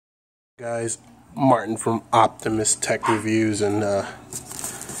Guys, Martin from Optimus Tech Reviews, and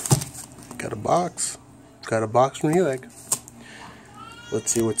got a box from Newegg.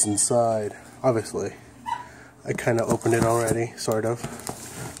 Let's see what's inside. Obviously, I kind of opened it already, sort of.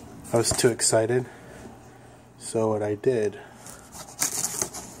 I was too excited, so what I did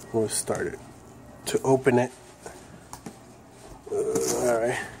was start to open it.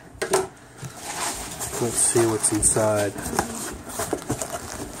 Alright, let's see what's inside.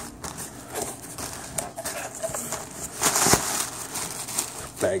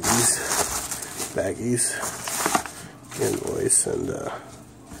 Baggies, invoice, and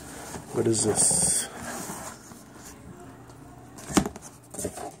what is this?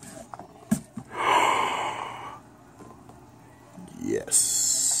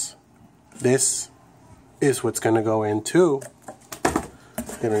 Yes, this is what's gonna go into.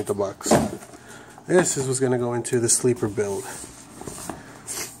 Here in the box. This is what's gonna go into the sleeper build.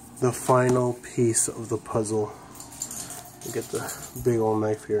 The final piece of the puzzle. Get the big old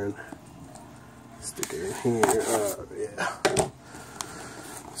knife here and stick it in here. Yeah.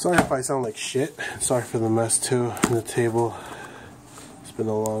 Sorry if I sound like shit. Sorry for the mess too on the table. It's been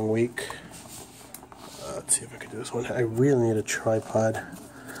a long week. Let's see if I can do this one. I really need a tripod.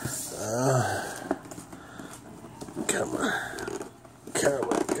 Come on.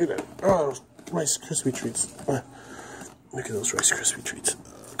 Look at that. Oh, Rice Krispie treats. Look at those Rice Krispie treats.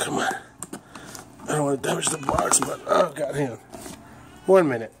 Come on. I don't want to damage the box, but oh god, hang on. 1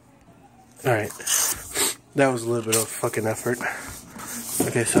 minute. Alright. That was a little bit of fucking effort.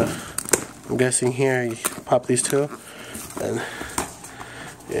 Okay, so I'm guessing here you pop these two and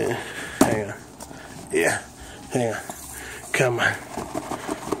yeah, hang on. Yeah, hang on. Come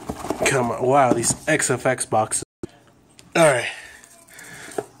on. Wow, these XFX boxes. Alright.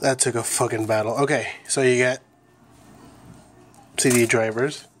 That took a fucking battle. Okay, so you get CD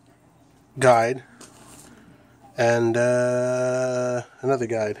drivers, guide, and another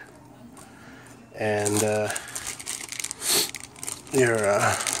guide, and your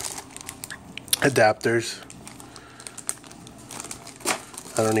adapters.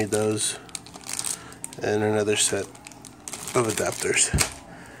 I don't need those, and another set of adapters.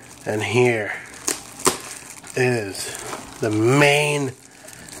 And here is the main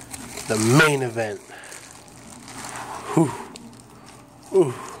event. Whew.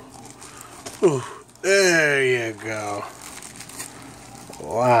 Ooh. Ooh. There you go.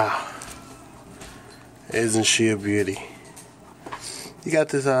 Wow. Isn't she a beauty? You got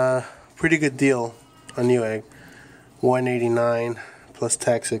this pretty good deal on Newegg. $189 plus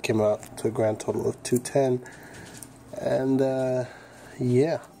tax. It came out to a grand total of $210. And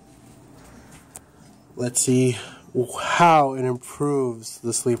yeah. Let's see how it improves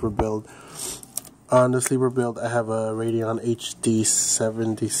the sleeper build. On the sleeper build, I have a Radeon HD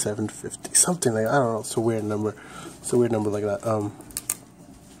 7750, something like, I don't know, it's a weird number. It's a weird number like that.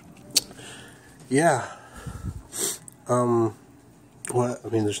 Yeah. What? I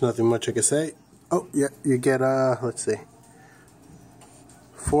mean, there's nothing much I can say. Oh, yeah, you get, let's see,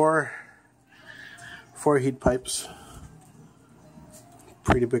 four heat pipes.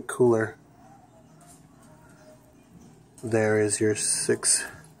 Pretty big cooler. There is your six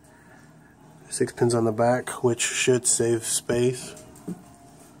pins on the back, which should save space.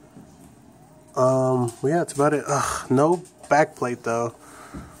 Yeah, that's about it. No back plate though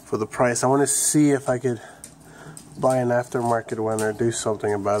for the price. I want to see if I could buy an aftermarket one or do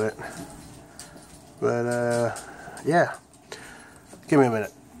something about it. But yeah, give me a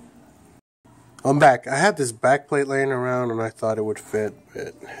minute. I'm back. I had this back plate laying around and I thought it would fit,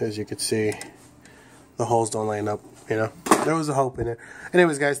 but as you can see, the holes don't line up. You know, there was a hope in it.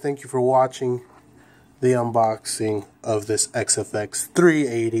 Anyways, guys, thank you for watching the unboxing of this XFX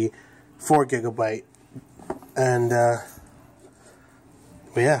 380 4GB. And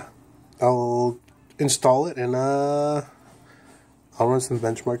but yeah, I'll install it and I'll run some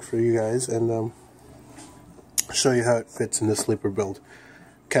benchmarks for you guys and show you how it fits in the sleeper build.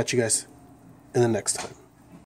 Catch you guys in the next time.